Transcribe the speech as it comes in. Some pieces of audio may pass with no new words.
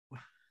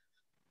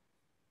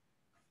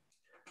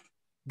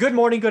Good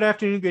morning, good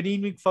afternoon, good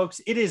evening, folks.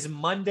 It is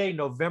Monday,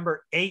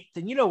 November 8th.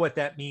 And you know what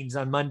that means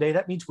on Monday.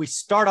 That means we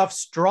start off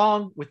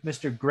strong with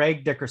Mr.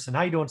 Greg Dickerson.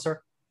 How you doing,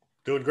 sir?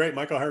 Doing great,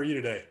 Michael. How are you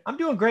today? I'm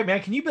doing great,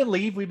 man. Can you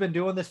believe we've been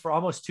doing this for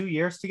almost 2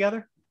 years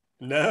together?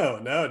 No,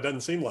 it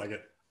doesn't seem like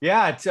it.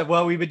 Yeah,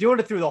 well, we've been doing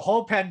it through the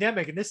whole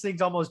pandemic, and this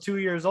thing's almost 2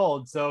 years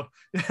old. So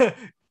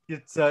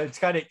it's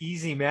kind of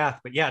easy math.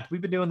 But yeah, we've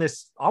been doing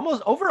this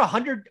almost over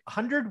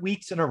 100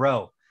 weeks in a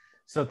row.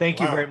 So thank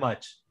you very Wow,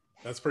 much.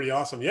 that's pretty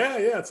awesome. Yeah,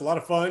 it's a lot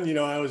of fun.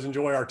 I always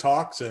enjoy our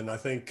talks, and I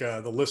think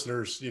the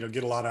listeners,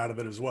 get a lot out of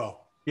it as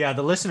well. Yeah,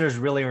 the listeners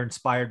really are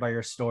inspired by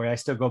your story. I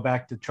still go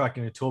back to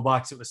Trucking the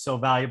Toolbox. It was so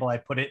valuable. I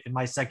put it in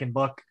my second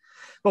book.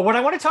 But what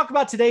I want to talk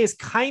about today is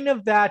kind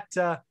of that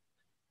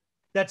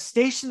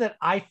station that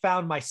I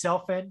found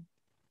myself in.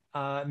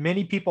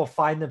 Many people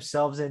find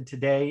themselves in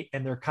today,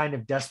 and they're kind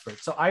of desperate.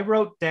 So I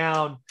wrote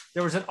down.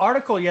 There was an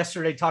article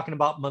yesterday talking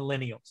about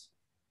millennials.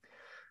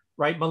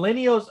 Right,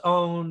 millennials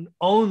own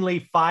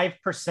only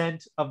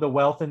 5% of the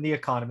wealth in the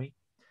economy.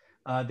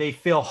 They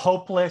feel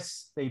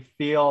hopeless. They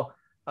feel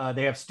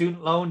they have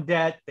student loan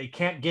debt. They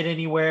can't get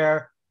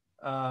anywhere.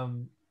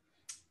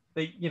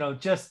 They,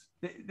 just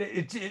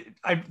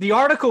the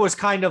article was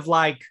kind of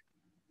like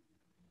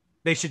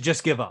they should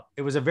just give up.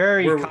 It was a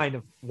very Where kind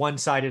of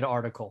one-sided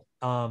article.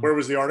 where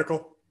was the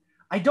article?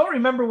 I don't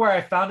remember where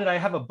I found it. I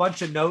have a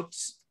bunch of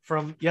notes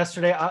from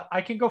yesterday.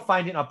 I can go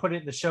find it. And I'll put it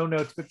in the show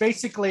notes. But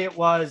basically,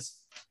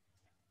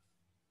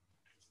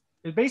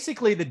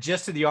 basically the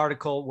gist of the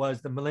article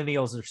was the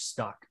millennials are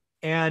stuck,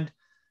 and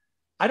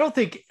I don't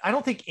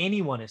think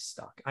anyone is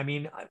stuck. I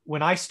mean,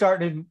 when I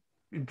started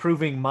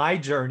improving my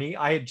journey,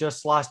 I had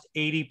just lost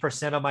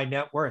 80% of my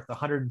net worth,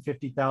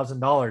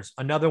 $150,000.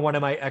 Another one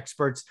of my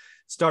experts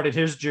started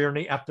his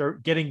journey after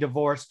getting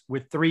divorced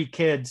with 3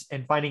 kids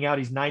and finding out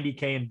he's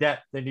 90K in debt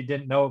that he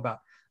didn't know about.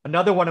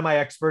 Another one of my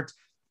experts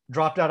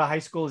dropped out of high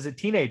school as a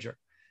teenager.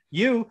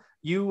 You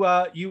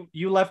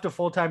left a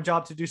full-time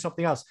job to do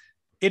something else.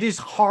 It is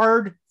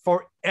hard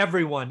for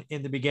everyone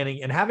in the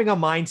beginning, and having a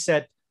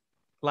mindset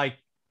like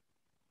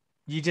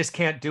you just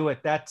can't do it.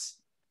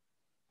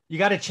 You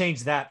got to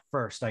change that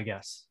first, I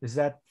guess. Is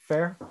that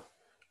fair?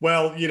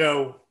 Well,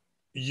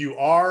 you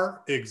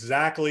are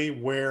exactly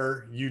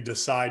where you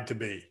decide to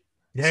be.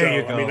 There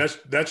you So, I mean, go.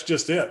 that's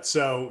just it.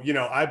 So,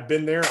 I've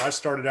been there. I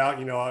started out,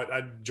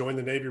 I joined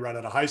the Navy right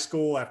out of high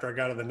school. After I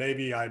got out of the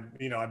Navy, I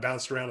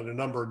bounced around at a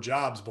number of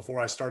jobs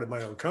before I started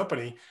my own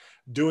company,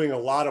 doing a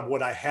lot of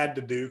what I had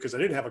to do because I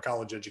didn't have a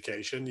college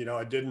education.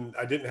 I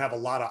didn't have a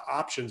lot of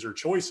options or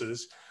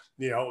choices.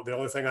 The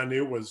only thing I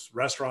knew was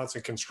restaurants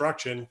and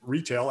construction,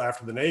 retail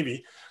after the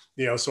Navy.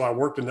 So I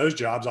worked in those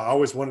jobs. I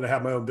always wanted to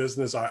have my own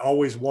business. I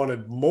always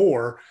wanted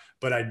more,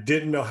 but I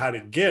didn't know how to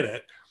get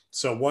it.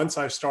 So once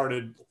I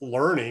started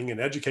learning and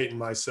educating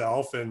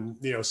myself and,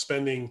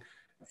 spending,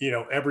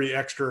 every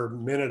extra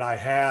minute I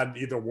had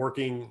either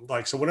working,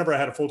 like, so whenever I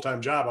had a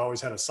full-time job, I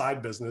always had a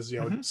side business,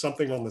 Mhm.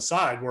 something on the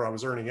side where I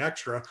was earning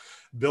extra,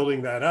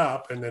 building that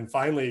up. And then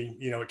finally,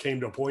 it came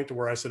to a point to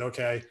where I said,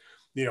 okay,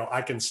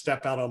 I can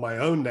step out on my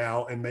own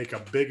now and make a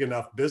big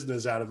enough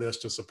business out of this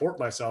to support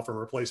myself and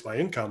replace my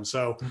income.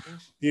 So,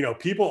 Mhm.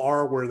 people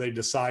are where they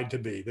decide to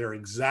be. They're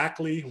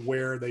exactly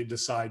where they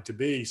decide to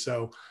be.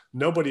 So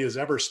nobody is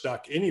ever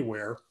stuck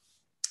anywhere.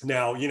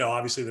 Now,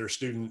 obviously there's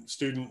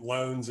student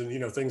loans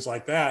and, things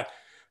like that,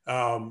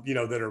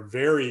 that are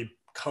very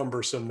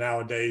cumbersome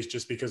nowadays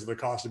just because of the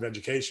cost of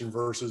education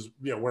versus,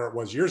 where it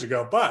was years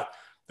ago. But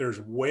there's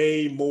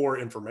way more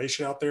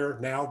information out there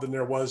now than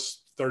there was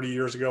 30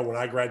 years ago when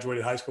I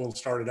graduated high school and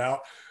started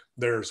out.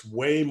 There's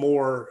a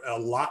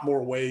lot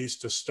more ways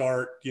to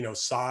start,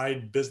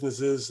 side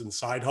businesses and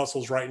side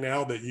hustles right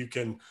now that you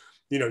can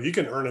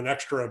earn an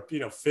extra,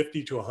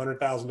 50 to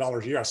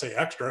 $100,000 a year. I say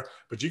extra,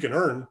 but you can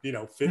earn,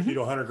 50 Mhm.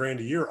 to 100 grand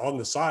a year on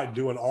the side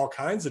doing all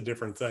kinds of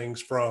different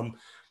things from,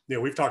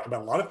 we've talked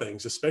about a lot of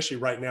things, especially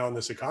right now in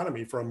this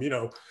economy, from,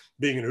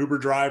 being an Uber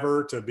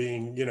driver to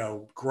being,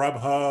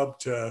 Grubhub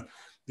to,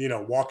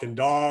 walking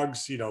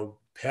dogs,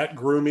 pet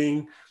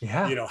grooming,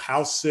 Yeah.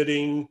 house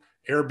sitting,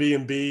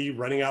 Airbnb,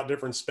 renting out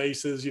different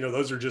spaces.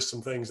 Those are just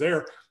some things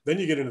there. Then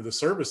you get into the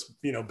service,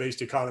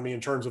 based economy in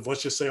terms of,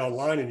 let's just say,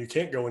 online and you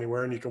can't go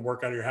anywhere and you can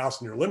work out of your house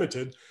and you're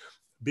limited.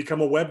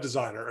 Become a web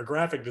designer, a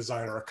graphic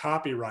designer, a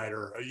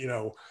copywriter,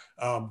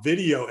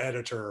 video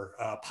editor,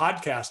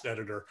 podcast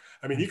editor.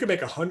 I mean, you can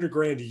make 100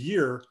 grand a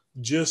year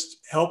just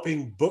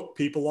helping book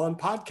people on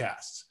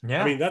podcasts. I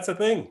Yeah, mean, that's a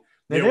thing,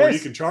 it where you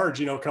is. can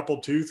charge, a couple,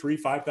 2, 3,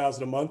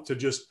 5,000 a month to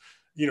just,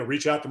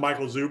 reach out to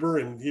Michael Zuber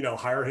and,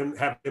 hire him,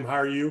 have him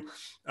hire you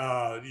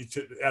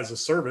as a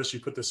service. You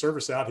put the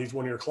service out, he's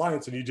one of your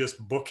clients, and you just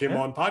book him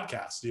Yeah. on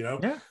podcasts,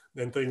 Yeah.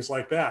 and things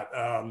like that.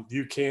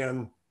 You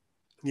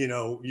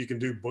can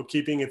do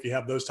bookkeeping if you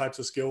have those types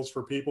of skills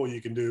for people. You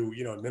can do,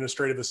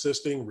 administrative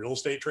assisting, real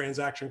estate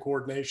transaction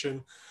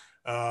coordination.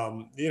 I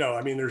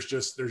mean, there's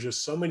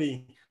just so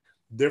many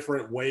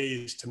different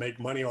ways to make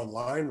money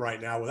online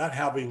right now without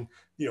having,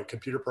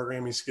 computer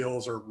programming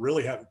skills or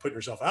really haven't put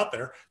yourself out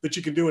there that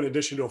you can do in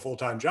addition to a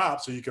full-time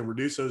job. So you can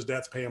reduce those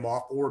debts, pay them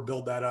off, or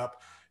build that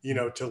up,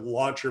 to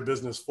launch your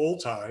business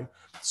full-time.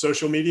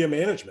 Social media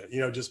management,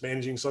 just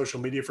managing social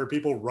media for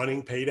people,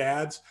 running paid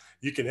ads.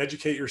 You can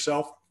educate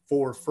yourself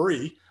for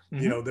free.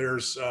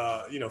 There's,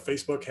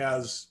 Facebook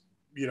has,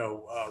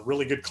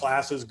 really good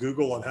classes,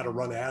 Google on how to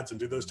run ads and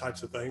do those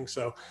types of things.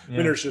 So, I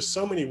mean, there's just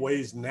so many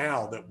ways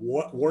now that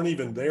weren't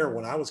even there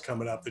when I was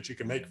coming up that you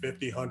can make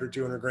 50, 100,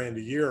 200 grand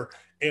a year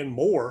and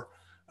more,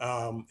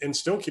 and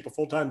still keep a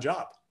full-time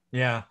job.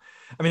 Yeah.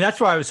 I mean, that's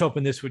where I was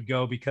hoping this would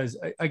go, because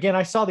again,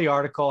 I saw the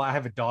article. I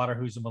have a daughter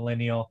who's a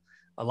millennial.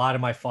 A lot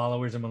of my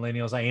followers are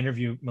millennials. I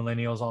interview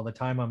millennials all the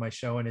time on my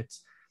show, and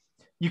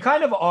you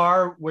kind of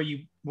are where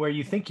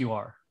you think you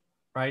are,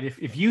 right?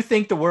 If you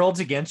think the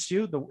world's against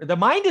you, the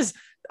mind is,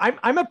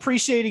 I'm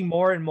appreciating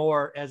more and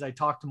more as I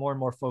talk to more and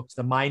more folks.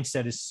 The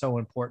mindset is so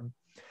important.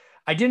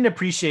 I didn't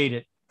appreciate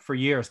it for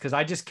years because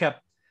I just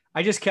kept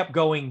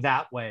going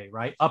that way,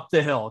 right? Up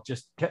the hill,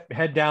 just kept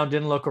head down,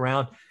 didn't look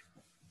around.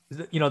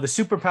 The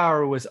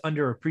superpower was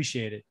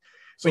underappreciated.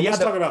 So let's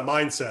talk about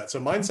mindset. So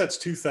mindset's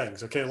two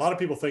things. Okay. A lot of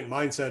people think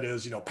mindset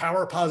is,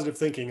 power of positive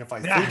thinking. If I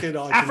think it,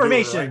 I can do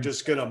it, I'm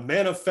just going to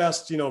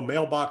manifest,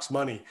 mailbox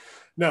money.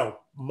 No,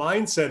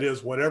 mindset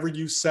is whatever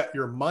you set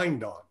your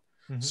mind on.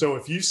 So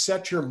if you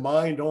set your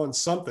mind on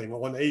something,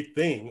 on a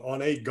thing,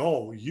 on a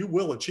goal, you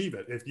will achieve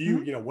it. If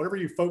you, whatever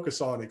you focus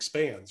on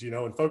expands,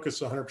 and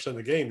focus 100% of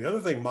the game. The other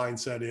thing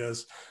mindset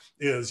is,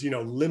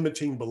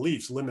 limiting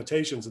beliefs,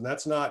 limitations. And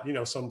that's not,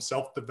 some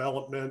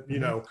self-development,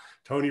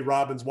 Tony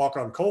Robbins walk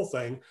on coal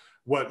thing.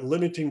 What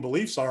limiting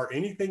beliefs are,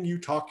 anything you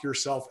talk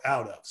yourself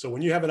out of. So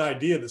when you have an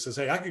idea that says,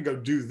 hey, I could go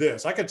do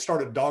this, I could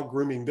start a dog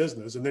grooming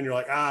business. And then you're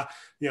like,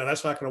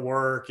 that's not going to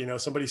work.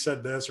 Somebody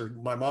said this, or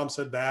my mom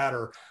said that,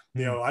 or,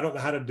 I don't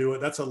know how to do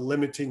it. That's a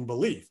limiting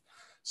belief.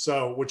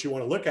 So what you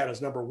want to look at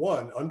is, number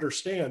one,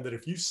 understand that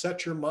if you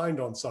set your mind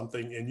on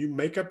something and you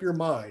make up your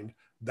mind,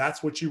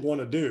 that's what you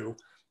want to do.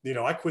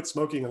 I quit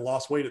smoking and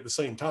lost weight at the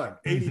same time,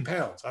 80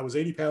 pounds. I was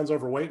 80 pounds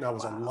overweight, and I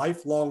was a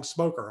lifelong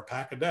smoker, a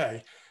pack a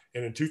day.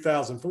 And in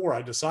 2004,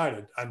 I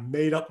decided, I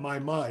made up my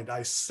mind.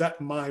 I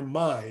set my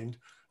mind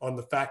on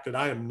the fact that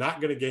I am not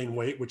going to gain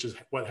weight, which is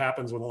what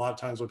happens when a lot of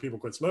times when people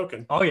quit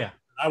smoking. Oh yeah.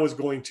 I was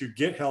going to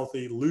get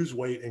healthy, lose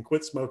weight, and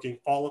quit smoking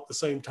all at the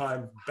same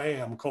time.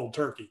 Bam, cold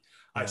turkey.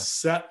 Yeah. I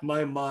set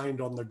my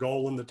mind on the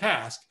goal and the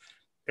task.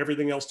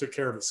 Everything else took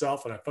care of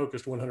itself, and I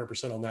focused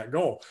 100% on that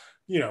goal.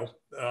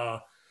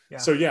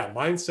 So yeah,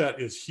 mindset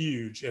is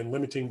huge, and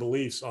limiting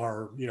beliefs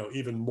are,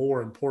 even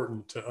more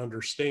important to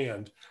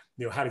understand,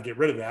 how to get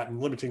rid of that. And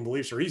limiting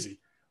beliefs are easy.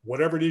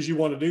 Whatever it is you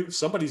want to do,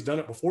 somebody's done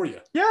it before you.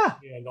 Yeah.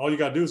 And all you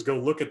got to do is go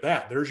look at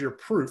that. There's your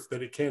proof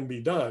that it can be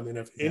done. And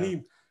if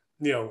any,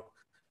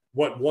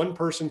 what one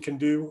person can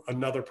do,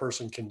 another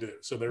person can do.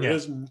 So there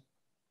is,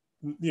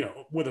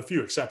 with a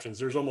few exceptions,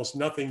 there's almost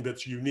nothing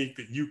that's unique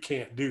that you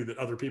can't do that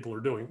other people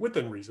are doing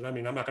within reason. I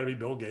mean, I'm not going to be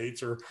Bill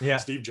Gates or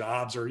Steve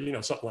Jobs or,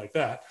 something like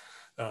that.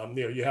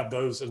 You have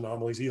those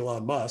anomalies,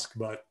 Elon Musk,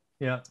 but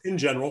in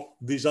general,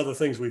 these other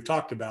things we've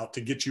talked about to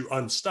get you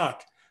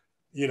unstuck,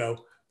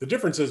 the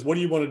difference is, what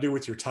do you want to do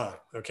with your time?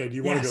 Okay. Do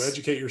you want to go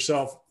educate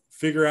yourself,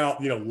 figure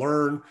out,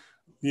 learn,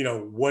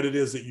 what it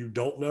is that you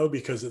don't know,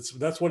 because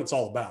that's what it's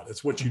all about.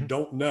 It's what you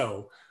don't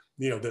know,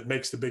 that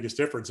makes the biggest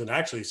difference. And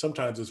actually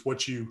sometimes it's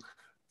what you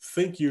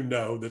think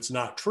that's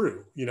not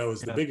true, is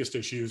the biggest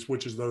issues,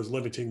 which is those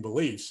limiting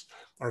beliefs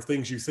are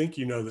things you think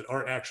that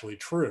aren't actually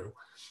true.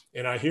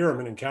 And I hear them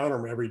and encounter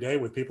them every day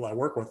with people I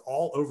work with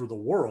all over the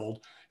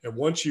world. And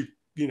once you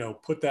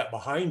put that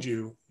behind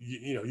you,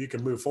 you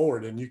can move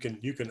forward, and you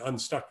can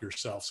unstuck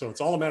yourself. So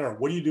it's all a matter of,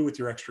 what do you do with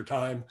your extra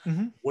time?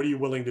 What are you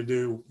willing to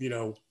do,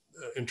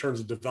 in terms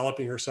of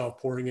developing yourself,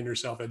 pouring in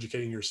yourself,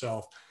 educating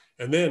yourself,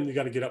 and then you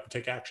got to get up and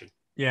take action.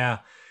 Yeah.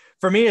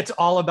 For me, it's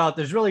all about,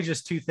 there's really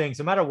just two things,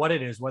 no matter what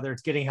it is, whether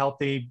it's getting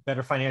healthy,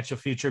 better financial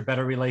future,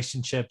 better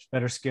relationships,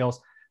 better skills,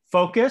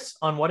 focus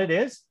on what it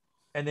is,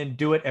 and then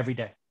do it every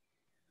day.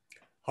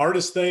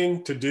 Hardest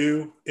thing to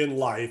do in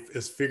life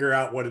is figure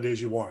out what it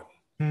is you want.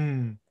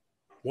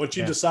 Once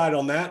you decide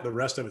on that, the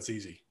rest of it's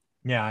easy.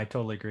 Yeah, I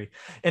totally agree.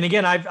 And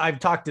again, I've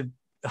talked to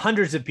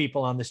hundreds of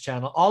people on this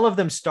channel. All of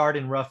them start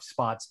in rough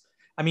spots.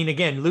 I mean,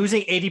 again,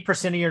 losing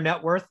 80% of your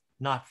net worth,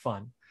 not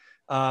fun.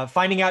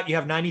 Finding out you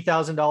have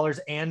 $90,000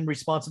 and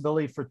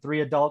responsibility for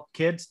 3 adult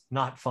kids,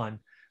 not fun.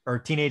 Or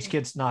teenage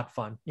kids, not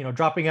fun.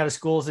 Dropping out of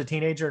school as a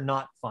teenager,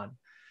 not fun.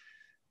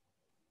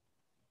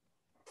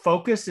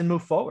 Focus and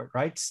move forward,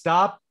 right?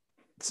 Stop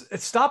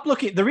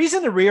looking. The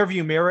reason the rear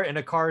view mirror in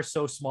a car is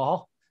so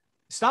small,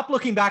 stop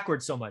looking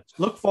backwards so much.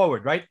 Look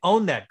forward, right?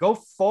 Own that. Go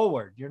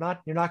forward. You're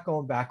not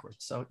going backwards.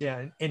 So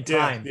in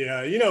time.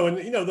 Yeah.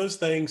 And those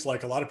things,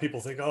 like, a lot of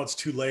people think, oh, it's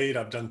too late.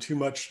 I've done too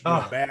much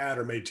bad,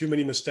 or made too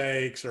many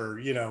mistakes,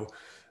 or,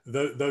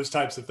 those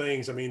types of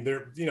things. I mean,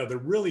 there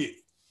really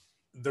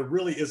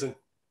isn't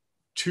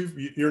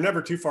you're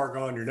never too far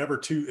gone.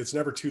 It's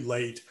never too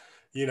late.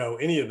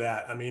 any of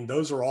that. I mean,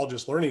 those are all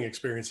just learning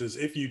experiences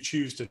if you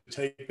choose to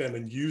take them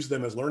and use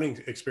them as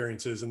learning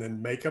experiences, and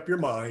then make up your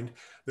mind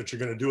that you're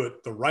going to do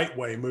it the right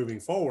way moving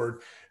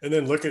forward. And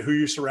then look at who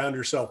you surround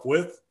yourself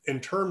with in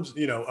terms,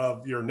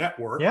 of your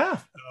network, Yeah.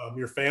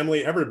 your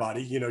family,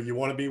 everybody. You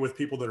want to be with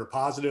people that are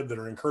positive, that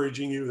are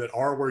encouraging you, that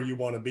are where you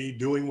want to be,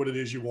 doing what it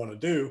is you want to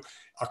do,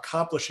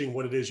 accomplishing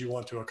what it is you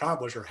want to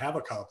accomplish or have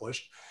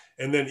accomplished.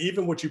 And then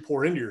even what you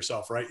pour into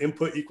yourself, right?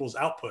 Input equals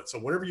output. So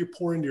whatever you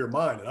pour into your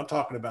mind, and I'm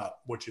talking about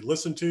what you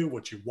listen to,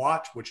 what you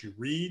watch, what you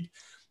read,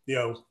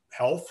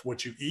 health,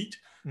 what you eat,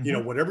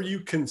 whatever you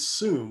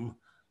consume,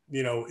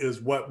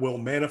 is what will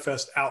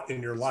manifest out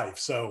in your life.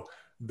 So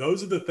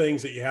those are the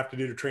things that you have to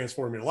do to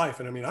transform your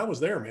life. And I mean, I was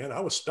there, man. I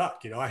was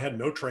stuck. I had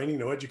no training,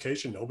 no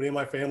education. Nobody in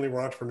my family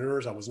were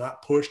entrepreneurs. I was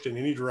not pushed in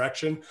any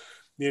direction.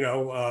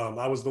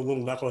 I was the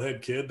little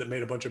knucklehead kid that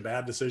made a bunch of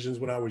bad decisions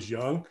when I was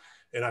young,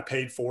 and I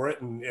paid for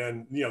it.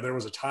 And there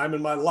was a time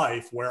in my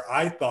life where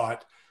I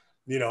thought,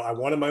 I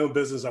wanted my own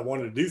business. I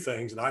wanted to do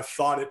things. And I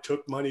thought it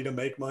took money to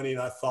make money.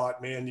 And I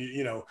thought, man,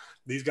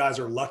 these guys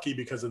are lucky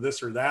because of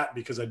this or that,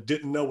 because I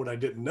didn't know what I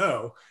didn't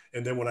know.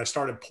 And then when I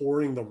started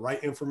pouring the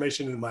right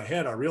information into my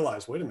head, I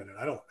realized, wait a minute,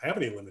 I don't have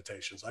any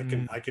limitations.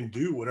 I can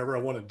do whatever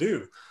I want to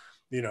do,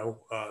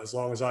 as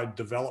long as I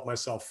develop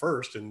myself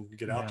first and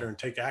get out there and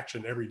take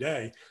action every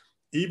day,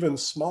 even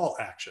small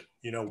action,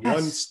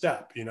 one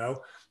step,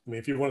 I mean,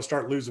 if you want to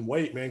start losing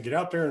weight, man, get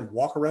out there and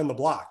walk around the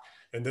block,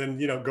 and then,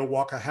 go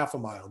walk a half a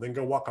mile, then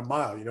go walk a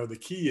mile. The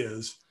key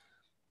is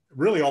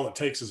really all it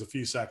takes is a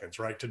few seconds,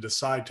 right? To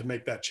decide to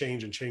make that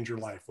change and change your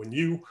life. When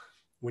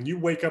you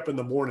wake up in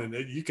the morning,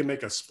 you can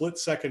make a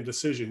split-second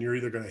decision. You're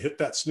either going to hit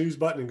that snooze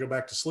button and go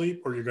back to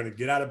sleep, or you're going to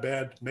get out of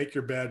bed, make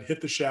your bed,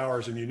 hit the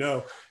showers, and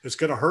it's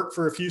going to hurt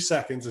for a few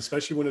seconds,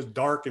 especially when it's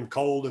dark and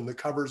cold and the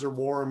covers are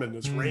warm and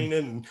it's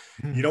raining,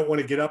 and you don't want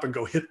to get up and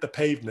go hit the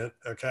pavement,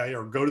 okay,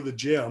 or go to the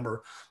gym,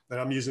 and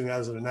I'm using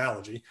that as an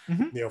analogy,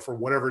 for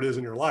whatever it is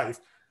in your life.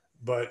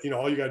 But,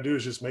 all you got to do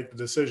is just make the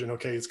decision.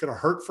 Okay, it's going to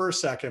hurt for a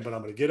second, but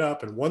I'm going to get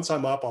up, and once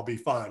I'm up, I'll be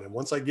fine. And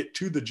once I get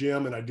to the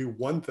gym and I do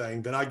one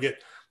thing, then I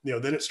get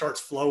then it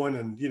starts flowing,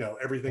 and,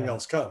 everything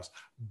else comes.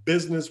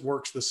 Business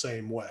works the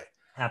same way.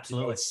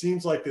 Absolutely. It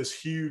seems like this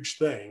huge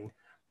thing,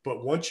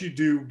 but once you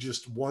do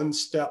just one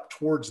step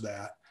towards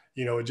that,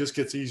 it just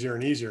gets easier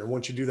and easier.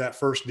 Once you do that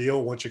first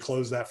deal, once you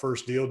close that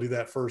first deal, do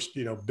that first,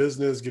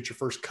 business, get your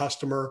first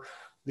customer,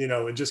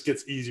 it just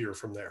gets easier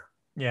from there.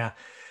 Yeah.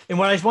 And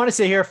what I want to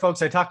say here,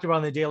 folks, I talked about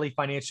on the daily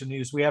financial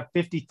news, we have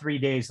 53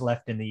 days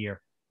left in the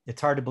year.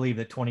 It's hard to believe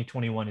that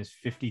 2021 is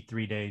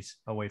 53 days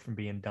away from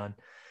being done.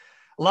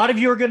 A lot of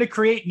you are going to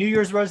create New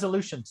Year's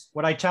resolutions.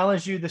 What I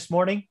challenged you this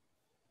morning,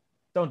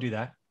 don't do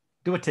that.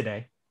 Do it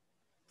today.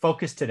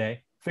 Focus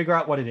today. Figure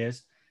out what it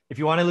is. If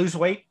you want to lose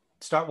weight,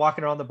 start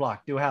walking around the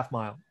block. Do a half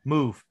mile.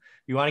 Move.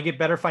 If you want to get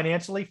better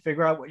financially,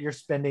 figure out what you're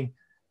spending.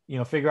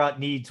 Figure out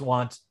needs,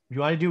 wants. If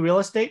you want to do real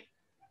estate,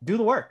 do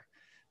the work.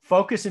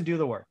 Focus and do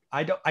the work.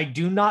 I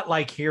do not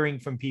like hearing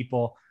from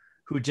people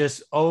who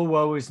just, oh,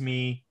 woe is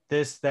me,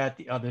 this, that,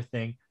 the other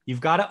thing.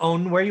 You've got to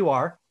own where you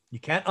are. You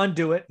can't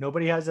undo it.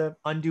 Nobody has an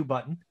undo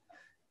button,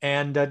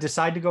 and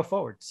decide to go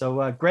forward.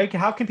 So, Greg,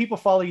 how can people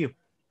follow you?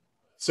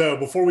 So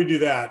before we do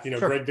that, Sure.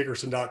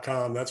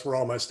 GregDickerson.com, that's where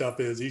all my stuff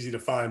is, easy to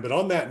find. But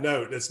on that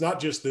note, it's not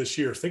just this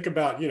year. Think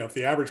about, if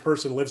the average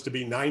person lives to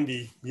be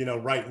 90,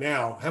 right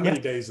now, how many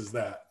days is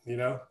that?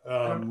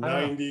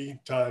 90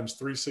 times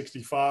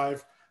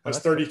 365, that's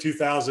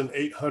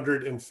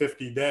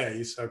 32,850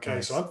 days. Okay.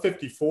 Nice. So I'm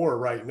 54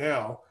 right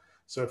now.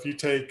 So if you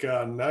take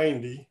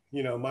 90,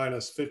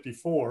 minus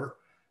 54,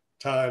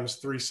 times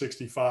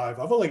 365,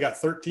 I've only got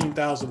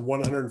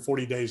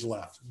 13,140 days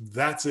left.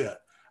 That's it.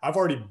 I've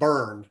already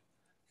burned,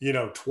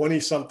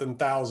 20 something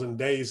thousand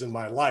days in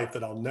my life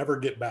that I'll never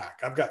get back.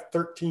 I've got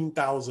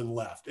 13,000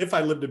 left if I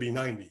live to be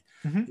 90,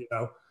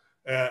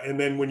 and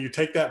then when you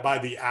take that by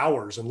the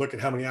hours and look at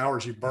how many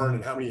hours you burn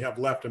and how many you have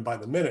left, and by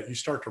the minute, you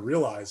start to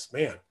realize,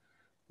 man,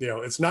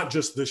 it's not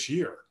just this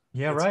year.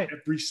 Yeah, right.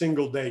 Every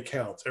single day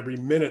counts. Every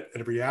minute,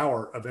 every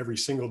hour of every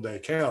single day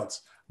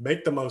counts.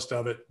 Make the most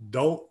of it.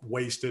 Don't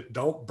waste it.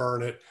 Don't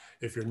burn it.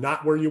 If you're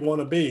not where you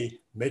want to be,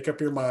 make up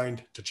your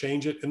mind to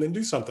change it and then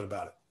do something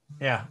about it.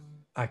 Yeah,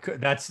 I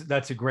could. That's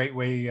a great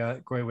way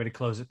to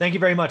close it. Thank you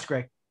very much,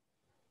 Greg.